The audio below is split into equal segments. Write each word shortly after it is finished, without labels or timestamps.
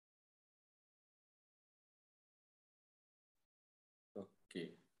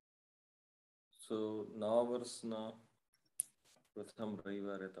સો નવા વર્ષના પ્રથમ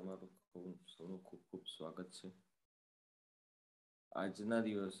રવિવારે તમારું સૌનું ખૂબ ખૂબ સ્વાગત છે. આજના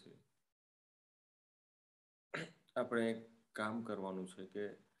દિવસે આપણે એક કામ કરવાનું છે કે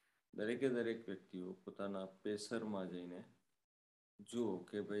દરેક વ્યક્તિઓ પોતાના પેસરમાં જઈને જુઓ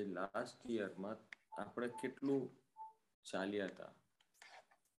કે ભાઈ લાસ્ટ યરમાં આપણે કેટલું ચાલ્યા હતા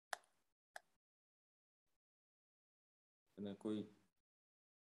અને કોઈ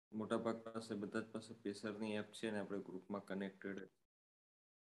મોટાભાગ પાસે બધા જ પાસે પેસરની એપ છે ને આપણે ગ્રુપમાં કનેક્ટેડ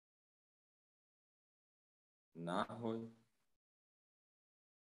ના હોય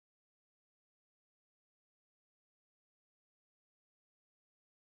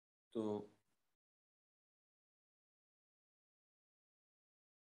તો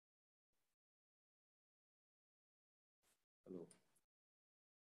હલો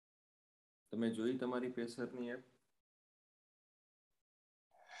તમે જોઈ તમારી પેસરની એપ?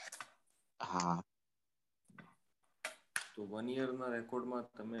 હા. તો 1 યરના રેકોર્ડમાં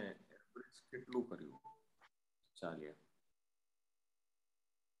તમે એવરેજ કેટલું કર્યું ચાલ્યા?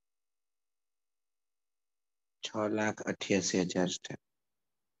 6,88,000 step.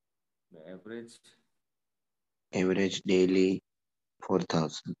 Average? Average daily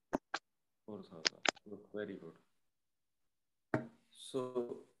 4,000. 4,000. Very good. સો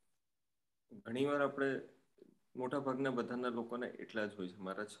ઘણી વાર આપણે મોટા ભાગના બધાના લોકોને એટલા જ હોય છે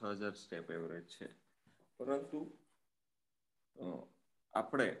મારા 6,000 સ્ટેપ એવરેજ છે. પરંતુ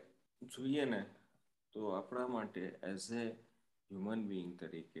આપણે જોઈએ ને તો આપણા માટે એઝ એ હ્યુમન બિઈંગ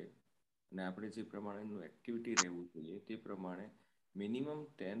તરીકે અને આપણે જે પ્રમાણેનું એક્ટિવિટી રહેવું જોઈએ તે પ્રમાણે મિનિમમ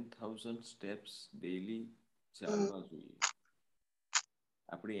 10,000 સ્ટેપ્સ ડેલી ચાલવા જોઈએ.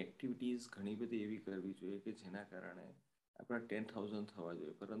 આપણી એક્ટિવિટીઝ ઘણી બધી એવી કરવી જોઈએ કે જેના કારણે આપણા 10,000 થવા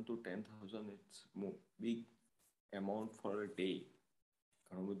જોઈએ, પરંતુ 10,000 it's big amount for a day.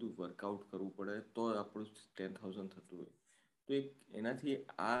 ઘણું બધું વર્કઆઉટ કરવું પડે તો આપણું 10,000 થતું હોય. તો એનાથી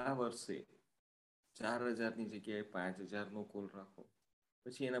આ વર્ષે 4,000ની જગ્યાએ 5,000નો ગોલ રાખો.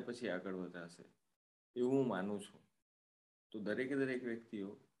 પછી એના પછી આગળ વધાશે એવું હું માનું છું. તો દરેક વ્યક્તિઓ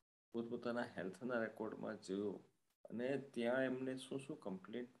પોતપોતાના હેલ્થના રેકોર્ડમાં જોયો અને ત્યાં એમને શું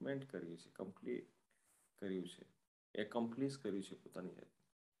કમ્પ્લીટમેન્ટ કર્યું છે, એકોમ્પ્લિશ કર્યું છે પોતાની જાતે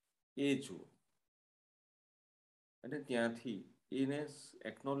એ જુઓ. અને ત્યાંથી એને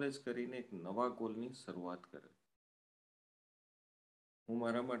એકનોલેજ કરીને એક નવા ગોલની શરૂઆત કરે. હું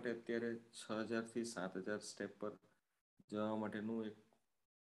મારા માટે અત્યારે 6,000થી 7,000 સ્ટેપ પર જવા માટેનું એક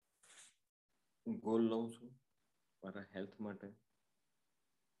ગોલ લઉં છું મારા હેલ્થ માટે.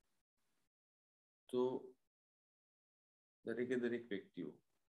 તો દરેક વ્યક્તિઓ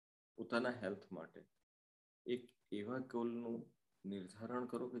પોતાના હેલ્થ માટે એક એવા ગોલનું નિર્ધારણ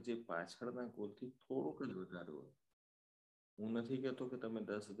કરો કે જે પાછળના ગોલથી થોડુંક જ વધારે હોય. હું નથી કહેતો કે તમે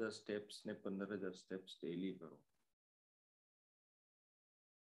 10,000 સ્ટેપ્સ ને 15,000 સ્ટેપ્સ ડેલી કરો,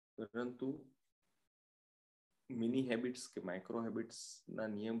 પરંતુ મિની હેબિટ્સ કે માઇક્રો હેબિટ્સના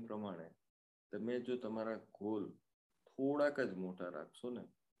નિયમ પ્રમાણે તમે જો તમારા ગોલ થોડાક જ મોટા રાખશો ને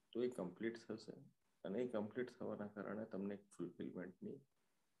તો એ કમ્પ્લીટ થશે. અને એ કમ્પ્લીટ થવાના કારણે તમને એક ફૂલફિલમેન્ટની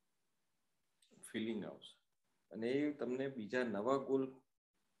ફિલિંગ આવશે અને એ તમને બીજા નવા ગોલ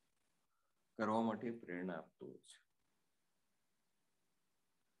કરવા માટે પ્રેરણા આપતું હોય છે.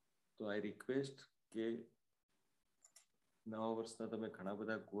 તો આઈ રિક્વેસ્ટ કે નવા વર્ષના તમે ઘણા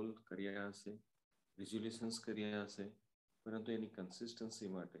બધા ગોલ કર્યા હશે, રિઝોલ્યુશન્સ કર્યા હશે, પરંતુ એની કન્સિસ્ટન્સી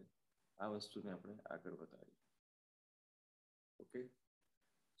માટે આ વસ્તુને આપણે આગળ વધારીએ. ઓકે,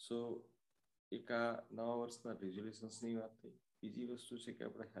 સો એક આ નવા વર્ષના રિઝોલ્યુશન્સની વાત થઈ. બીજી વસ્તુ છે કે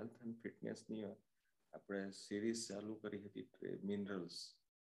આપણે હેલ્થ એન્ડ ફિટનેસની આપણે સિરીઝ ચાલુ કરી હતી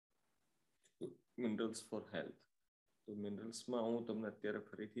મિનરલ્સ ફોર હેલ્થ. તો મિનરલ્સમાં હું તમને અત્યારે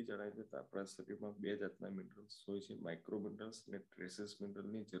ફરીથી જણાવી દઉં તો આપણા શરીરમાં 2 જાતના મિનરલ્સ હોય છે, માઇક્રો મિનરલ્સ અને ટ્રેસીસ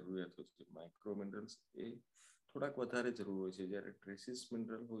મિનરલની જરૂરિયાત હોય છે. માઇક્રો મિનરલ્સ એ થોડાક વધારે જરૂર હોય છે, જ્યારે ટ્રેસીસ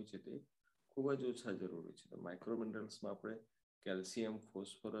મિનરલ હોય છે તે ખૂબ જ ઓછા જરૂરી છે. તો માઇક્રો મિનરલ્સમાં આપણે calcium,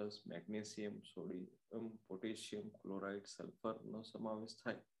 phosphorus, magnesium, sodium, potassium, chloride, સલ્ફરનો સમાવેશ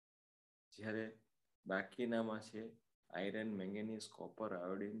થાય. જ્યારે બાકીનામાં છે iron, manganese, copper,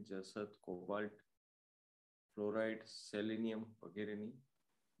 iodine, જસત, cobalt, fluoride, selenium વગેરેની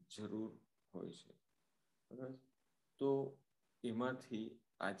જરૂર હોય છે. બરાબર, તો એમાંથી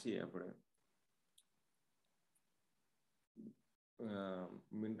આજે આપણે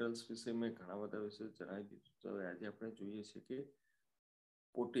મિનરલ્સ વિશે મેં ઘણા બધા વિશે જણાવી દીધું. તો હવે આજે આપણે જોઈએ છે કે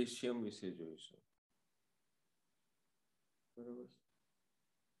પોટેશિયમ વિશે જોઈશું. બરાબર,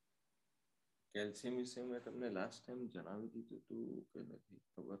 કેલ્શિયમ વિશે મેં તમને લાસ્ટ ટાઈમ જણાવી દીધું હતું કે નથી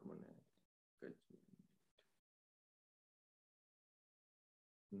ખબર મને.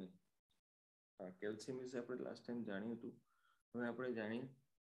 નહીં, હા, કેલ્શિયમ વિશે આપણે લાસ્ટ ટાઈમ જાણ્યું હતું. હવે આપણે જાણીએ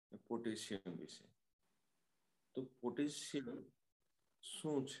પોટેશિયમ વિશે. તો પોટેશિયમ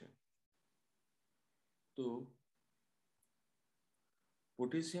શું છે? તો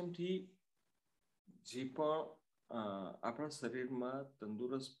પોટેશિયમથી જે પણ આપણા શરીરમાં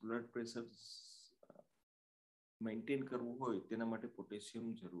તંદુરસ્ત બ્લડ પ્રેશર મેન્ટેન કરવું હોય તેના માટે પોટેશિયમ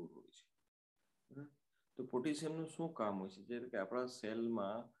જરૂર હોય છે. તો પોટેશિયમનું શું કામ હોય છે? જેમ કે આપણા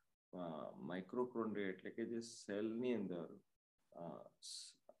સેલમાં માઇક્રોક્રોન્ડિયા એટલે કે જે સેલની અંદર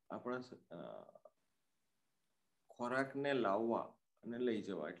આપણા ખોરાકને લાવવા અને લઈ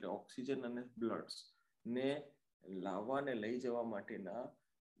જવા એટલે ઓક્સિજન અને બ્લડ્સ ને લાવવા અને લઈ જવા માટેના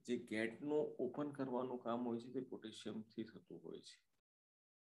જે ગેટનું ઓપન કરવાનું કામ હોય છે તે પોટેશિયમથી થતું હોય છે.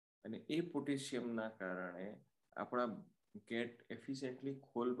 અને એ પોટેશિયમના કારણે આપણા ગેટ એફિશિયન્ટલી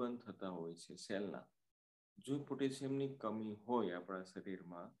ખોલબંધ થતા હોય છે સેલના. જો પોટેશિયમની કમી હોય આપણા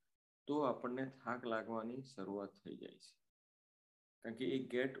શરીરમાં તો આપણને થાક લાગવાની શરૂઆત થઈ જાય છે. કારણ કે એ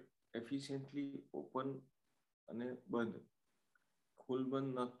ગેટ એફિશિયન્ટલી ઓપન અને બંધ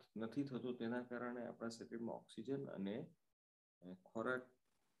ખોલબંધ નથી થતું, તેના કારણે આપણા શરીરમાં ઓક્સિજન અને ખોરાક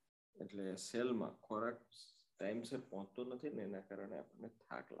એટલે સેલમાં ખોરાક ટાઈમસર પહોંચતો નથી ને એના કારણે આપણને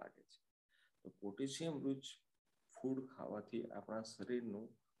થાક લાગે છે. તો પોટેશિયમ રિચ ફૂડ ખાવાથી આપણા શરીરનું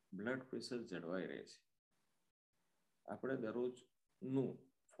બ્લડ પ્રેશર જળવાઈ રહે છે. આપણે દરરોજનું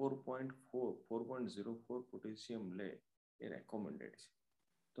 4.04 પોટેશિયમ લે એ રેકોમેન્ડેડ છે.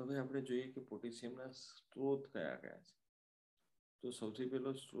 તો હવે આપણે જોઈએ કે પોટેશિયમના સ્ત્રોત કયા કયા છે. તો સૌથી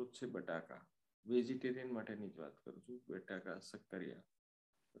પહેલો સ્ત્રોત છે બટાકા. વેજીટેરિયન માટેની જ વાત કરું છું. બટાકા, શક્કરિયા,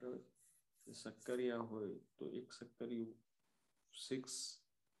 બરાબર. શક્કરિયા હોય તો એક શક્કરિયું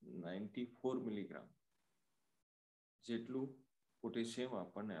 694 મિલીગ્રામ જેટલું પોટેશિયમ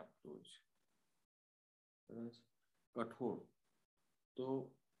આપણને આપતું હોય છે. બરાબર. કઠોળ, તો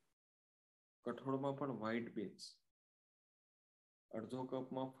કઠોળમાં પણ વ્હાઇટ બીન્સ અડધો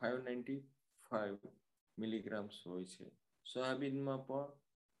કપમાં 595 મિલીગ્રામ્સ હોય છે. સોયાબીનમાં પણ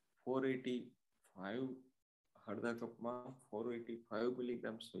 485 અડધા કપમાં 485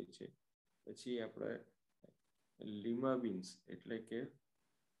 મિલીગ્રામ્સ હોય છે. પછી આપણે લીમા બીન્સ એટલે કે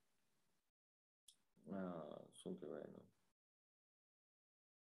શું કહેવાય એનું,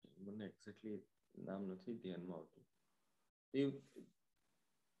 મને એક્ઝેક્ટલી નામ નથી ધ્યાનમાં આવતું. એ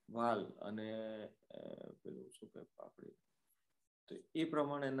વાલ અને પેલું શું કહેવાય પાપડી, તો એ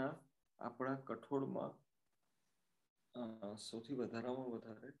પ્રમાણેના આપણા કઠોળમાં સૌથી વધારામાં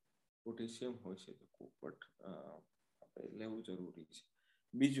વધારે પોટેશિયમ હોય છે. તો પોપટ આપણે લેવું જરૂરી છે.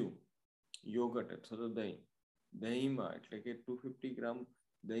 બીજું યોગર્ટ અથવા તો દહીં. દહીંમાં એટલે કે 250 ગ્રામ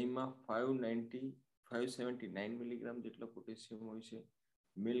દહીંમાં 579 મિલીગ્રામ જેટલો પોટેશિયમ હોય છે.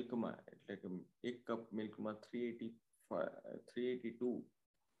 મિલ્કમાં એટલે કે એક કપ મિલ્કમાં 382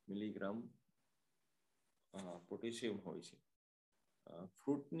 મિલીગ્રામ પોટેશિયમ હોય છે.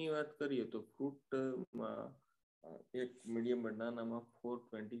 ફ્રૂટની વાત કરીએ તો ફ્રૂટમાં એક મીડિયમ બનાનામાં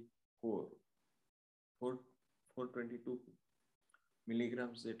 422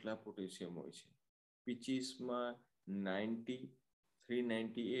 મિલીગ્રામ જેટલા પોટેશિયમ હોય છે. પીચીસમાં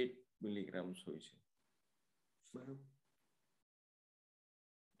 398 મિલીગ્રામ્સ હોય છે. બરાબર.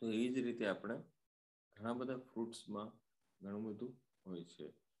 તો એ જ રીતે આપણે ઘણા બધા ફ્રૂટ્સમાં ઘણું બધું હોય છે,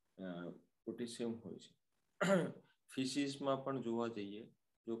 પોટેશિયમ હોય છે. ફિશીસમાં પણ જોવા જઈએ,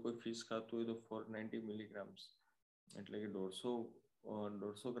 જો કોઈ ફિશ ખાતું હોય તો 490 મિલીગ્રામ્સ એટલે કે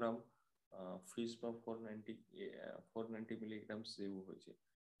 150 ગ્રામ ફિશમાં 490 મિલીગ્રામ્સ જેવું હોય છે.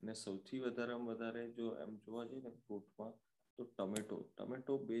 અને સૌથી વધારેમાં વધારે જો એમ જોવા જઈએ ને ફ્રૂટમાં તો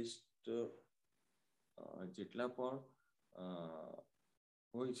ટમેટો બેસ્ડ જેટલા પણ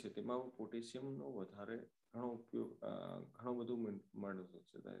હોય છે તેમાં પોટેશિયમનો વધારે ઘણો બધું મળે છે.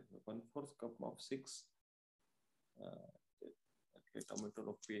 1/4 કપમાં 6 કે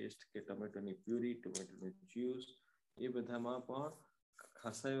ટમેટોનો પેસ્ટ કે ટમેટોની પ્યુરી, ટમેટોની જ્યુસ એ બધામાં પણ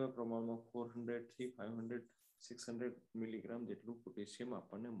ખાસા એવા પ્રમાણમાં 400 થી 500 600 મિલીગ્રામ જેટલું પોટેશિયમ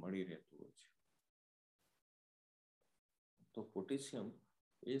આપણને મળી રહેતું હોય છે. તો પોટેશિયમ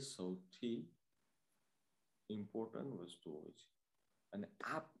એ સૌથી ઇમ્પોર્ટન્ટ વસ્તુ હોય છે. અને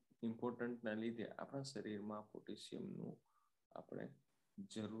આ ઇમ્પોર્ટન્ટના લીધે આપણા શરીરમાં પોટેશિયમનું આપણે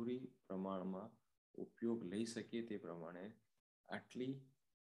જરૂરી પ્રમાણમાં ઉપયોગ લઈ શકીએ તે પ્રમાણે આટલી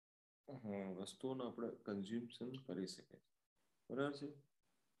વસ્તુઓનો આપણે કન્ઝ્યુમ્શન કરી શકીએ. બરાબર છે.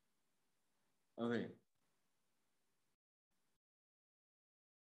 હવે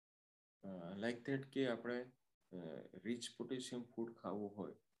લાઈક ધેટ કે આપણે રીચ પોટેશિયમ ફૂડ ખાવું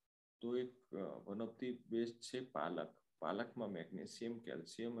હોય તો એક વન ઓફ ધી બેસ્ટ છે પાલક. પાલકમાં મેગ્નેશિયમ,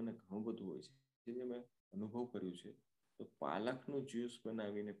 કેલ્શિયમ અને ઘણું બધું હોય છે. જે મેં અનુભવ કર્યું છે. તો પાલકનું જ્યુસ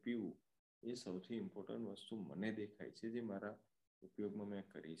બનાવીને પીવું એ સૌથી ઇમ્પોર્ટન્ટ વસ્તુ મને દેખાય છે જે મારા ઉપયોગમાં મેં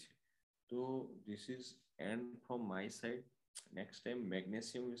કરી છે. તો this is end from my side. Next time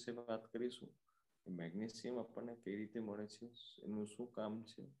magnesium વિશે વાત કરીશું. મેગ્નેશિયમ આપણને કઈ રીતે મળે છે, એનું શું કામ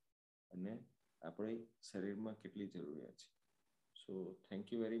છે અને આપણી શરીરમાં કેટલી જરૂરિયાત છે. સો thank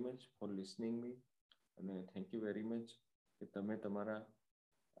you very much for listening મી, અને થેન્ક યુ વેરી મચ કે તમે તમારા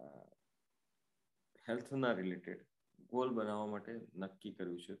હેલ્થના રિલેટેડ ગોલ બનાવવા માટે નક્કી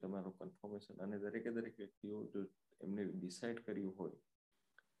કર્યું છે તમારું કન્ફર્મેશન. અને દરેક વ્યક્તિઓ જો એમને ડિસાઇડ કર્યું હોય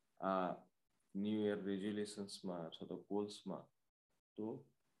આ ન્યૂ યર રેઝોલ્યુશન્સમાં અથવા તો ગોલ્સમાં, તો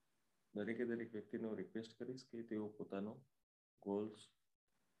દરેક વ્યક્તિનો રિક્વેસ્ટ કરીશ કે તેઓ પોતાનો ગોલ્સ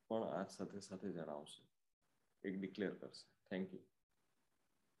પણ આ સાથે સાથે જણાવશે, એક ડિક્લેર કરશે. Thank you.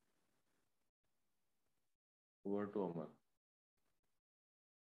 Over to Amar.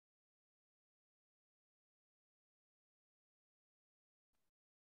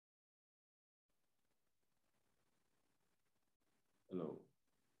 Hello,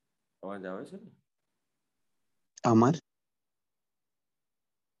 અવાજ આવે છે ને?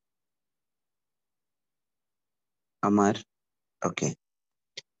 અમર ઓકે.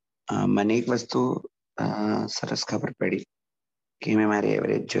 મને એક વસ્તુ સરસ ખબર પડી કે મેં મારી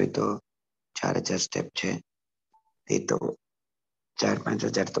એવરેજ જોઈ તો 4000 સ્ટેપ છે. એ તો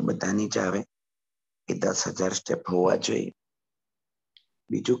 4-5 હજાર તો બધાની જ આવે, એ 10,000 સ્ટેપ હોવા જોઈએ.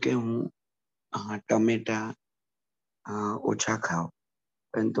 બીજું કે હું ટમેટા ઓછા ખાવ,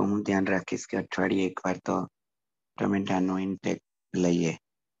 પરંતુ હું ધ્યાન રાખીશ કે અઠવાડિયે એકવાર તો ટમેટાનો ઇન્ટેક લઈએ.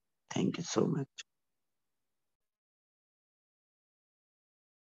 Thank you so much.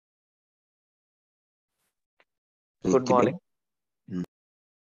 Good morning.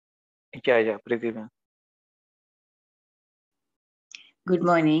 Pritiben. Good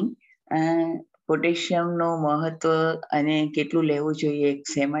morning. પોટેશિયમનું મહત્વ અને કેટલું લેવું જોઈએ,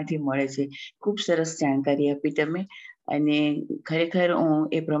 શેમાંથી મળે છે, ખૂબ સરસ જાણકારી આપી તમે. અને ખરેખર હું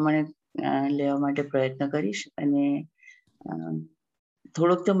એ પ્રમાણે લેવા માટે પ્રયત્ન કરીશ. અને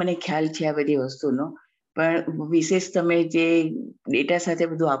થોડોક તો મને ખ્યાલ છે આ બધી વસ્તુનો, પણ વિશેષ તમે જે ડેટા સાથે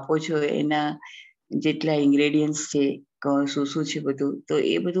બધું આપો છો, એના જેટલા ઇન્ગ્રેડિયન્ટ્સ છે, શું શું છે બધું, તો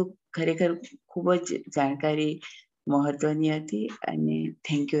એ બધું ખરેખર ખૂબ જ જાણકારી મહત્વની હતી. અને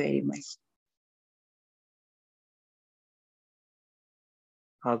thank you very much.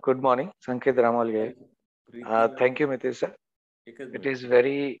 Good morning. સંકેત Ramoliya. Thank you Mitesh sir. એક જ ઇટ ઇઝ મિનિટ.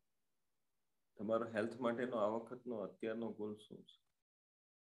 વેરી. તમારો હેલ્થ માટેનો આ વખતનો અત્યારનો ગોલ શું છે?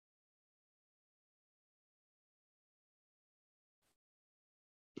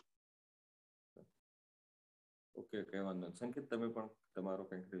 ઓકે, કઈ વાંધો નહીં. સંકેત, તમે પણ તમારો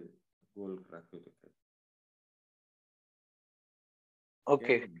કંઈક ગોલ રાખ્યો તો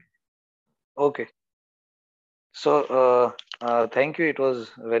okay. So thank you. It was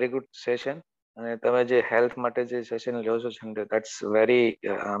very good session. અને તમે જે હેલ્થ માટે જે સેશન લ્યો છો Sanket, that's very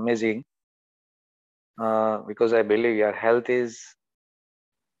amazing. because I believe your health is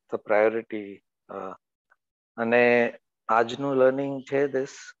the priority. અને આજનું લર્નિંગ છે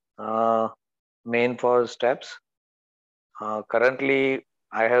this main for steps. Currently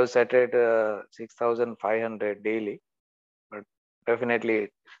I have set it 6,500 daily, but definitely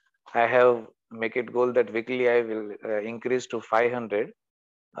I have make it goal that weekly I will increase to 500,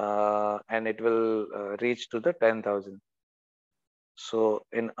 and it will reach to the 10,000. So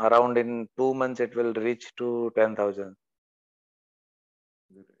in 2 months it will reach to 10,000.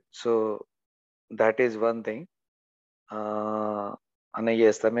 So that is one thing. અને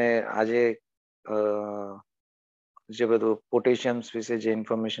yes, તમે આજે જે બધું પોટેશિયમ્સ વિશે જે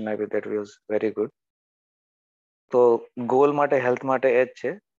information આપી, that was very good. તો goal માટે હેલ્થ માટે એ જ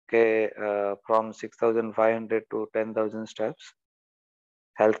છે કે ફ્રોમ 6,500 to 10,000 સ્ટેપ્સ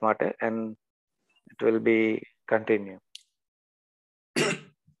હેલ્થ માટે, and it will be continue.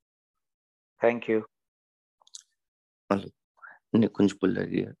 Thank you. Nikunj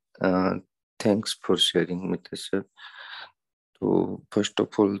પુલારિયા. Thanks for sharing Mitesh sir. તો ફર્સ્ટ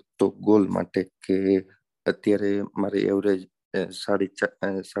ઓફ ઓલ તો ગોલ માટે કે અત્યારે મારે એવરેજ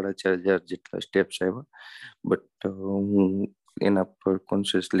 4,500 જેટલા સ્ટેપ્સ આવ્યા, બટ હું એના પર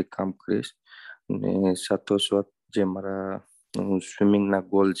કોન્શિયસલી કામ કરીશ. અને સાથોસાથ જે મારા સ્વિમિંગના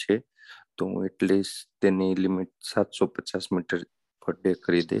ગોલ છે, તો હું એટલીસ્ટ તેની લિમિટ 750 મીટર પર ડે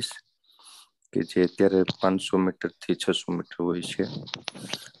કરી દઈશ, કે જે અત્યારે 500 મીટરથી 600 મીટર હોય છે.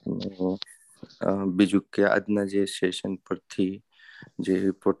 બીજું કે આજના જે સેશન પરથી જે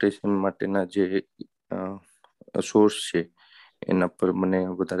પોટેશિયમ માટેના જે સોર્સ છે, એના પર મને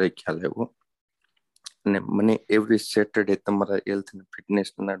વધારે ખ્યાલ આવ્યો. અને મને એવરી સેટરડે તમારા હેલ્થ અને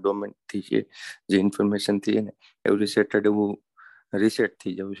ફિટનેસના ડોમેનથી જે ઇન્ફોર્મેશન થી ને એવરી સેટરડે હું રીસેટ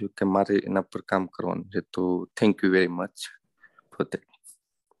થઈ જાઉં છું કે મારે એના પર કામ કરવાનું છે. તો thank you very much for that.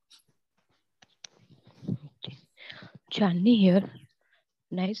 Chandni here.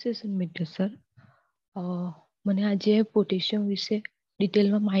 Nice session મિત્ર સર. મને આજે પોટેશિયમ વિશે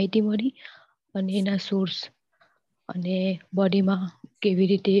ડિટેલમાં માહિતી મળી અને એના સોર્સ અને બોડીમાં કેવી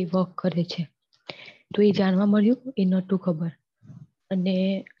રીતે વર્ક કરે છે તો એ જાણવા મળ્યું. એ નહોતું ખબર. અને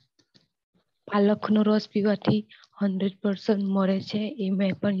પાલકનો રસ પીવાથી 100% મળે છે એ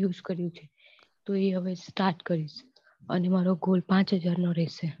મેં પણ યુઝ કર્યું છે. તો એ હવે સ્ટાર્ટ કરીશ અને મારો ગોલ 5000 નો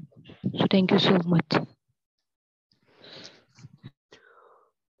રહેશે. સો thank you so much.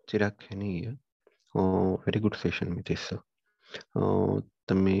 Chirag Kheni, very good session Mitesh sir.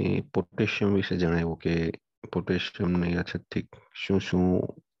 તમે પોટેશિયમ વિશે જણાવ્યું કે પોટેશિયમની અછતથી શું શું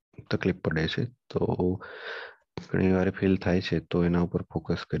તકલીફ પડે છે. તો ઘણી વાર ફીલ થાય છે તો એના ઉપર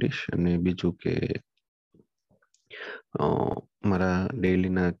ફોકસ કરીશ. અને બીજું કે મારા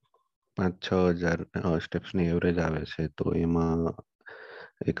ડેઈલીના 5-6 હજાર સ્ટેપ્સની એવરેજ આવે છે. તો એમાં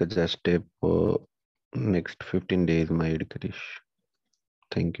 1000 સ્ટેપ નેક્સ્ટ 15 ડેઝમાં એડ કરીશ.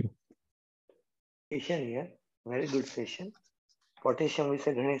 Thank you. Session here, very good session. Potassium વિશે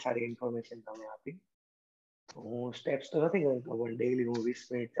ઘણી સારી ઇન્ફોર્મેશન તમે આપી. હું સ્ટેપ્સ તો નથી કરતો પણ ડેઈલી હું 20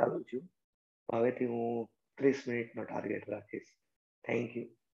 મિનિટ ચાલુ છું. હવેથી હું 30 મિનિટનો ટાર્ગેટ રાખીશ. Thank you.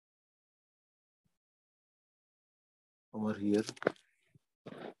 Amar here.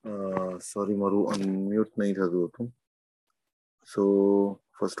 Sorry, મારું અનમ્યુટ નહીં થતું હતું. સો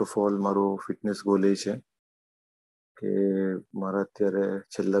ફર્સ્ટ ઓફ ઓલ મારો ફિટનેસ ગોલ એ છે કે મારા અત્યારે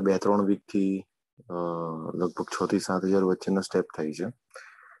છેલ્લા 2-3 વીકથી લગભગ 6,000 થી 7,000 વચ્ચેના સ્ટેપ થાય છે.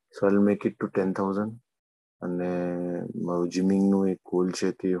 સો આઈ મેક ઇટ ટુ 10,000. અને મારું જીમિંગનું એક ગોલ છે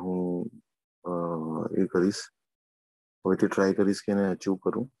તે હું એ કરીશ. હવેથી ટ્રાય કરીશ કે એને અચીવ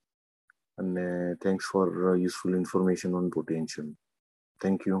કરું. અને thanks for useful information on potential.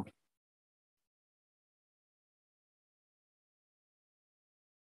 Thank you.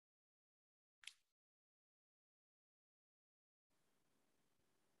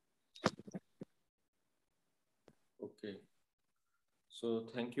 Okay, so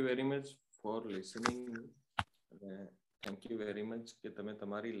thank you very much for listening. અને થેન્ક યુ વેરી મચ કે તમે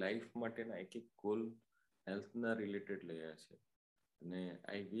તમારી લાઈફ માટેના એક ગોલ હેલ્થના રિલેટેડ લયા છે. અને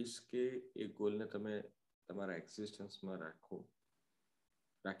આઈ વિશ કે એ ગોલને તમે તમારા એક્ઝિસ્ટન્સમાં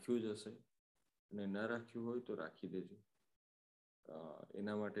રાખ્યું જ હશે. અને ન રાખ્યું હોય તો રાખી દેજો.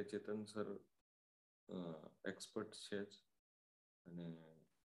 એના માટે ચેતન સર એક્સપર્ટ છે જ. અને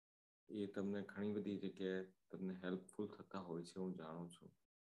એ તમને ઘણી બધી જગ્યાએ તમને હેલ્પફુલ થતા હોય છે, હું જાણું છું.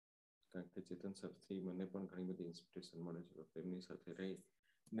 કારણ કે ચેતન સરથી મને પણ ઘણી બધી ઇન્સ્પિરેશન મળે છે. તેમની સાથે રહી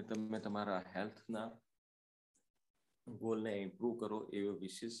અને તમે તમારા હેલ્થના ગોલને ઇમ્પ્રૂવ કરો એવી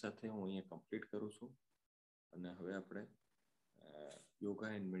વિશેષ સાથે હું અહીંયા કમ્પ્લીટ કરું છું. અને હવે આપણે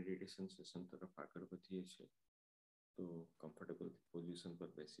યોગા એન્ડ મેડિટેશન સેશન તરફ આગળ વધીએ છીએ. તો કમ્ફર્ટેબલ પોઝિશન પર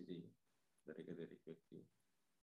બેસી જઈએ દરેક વ્યક્તિઓ.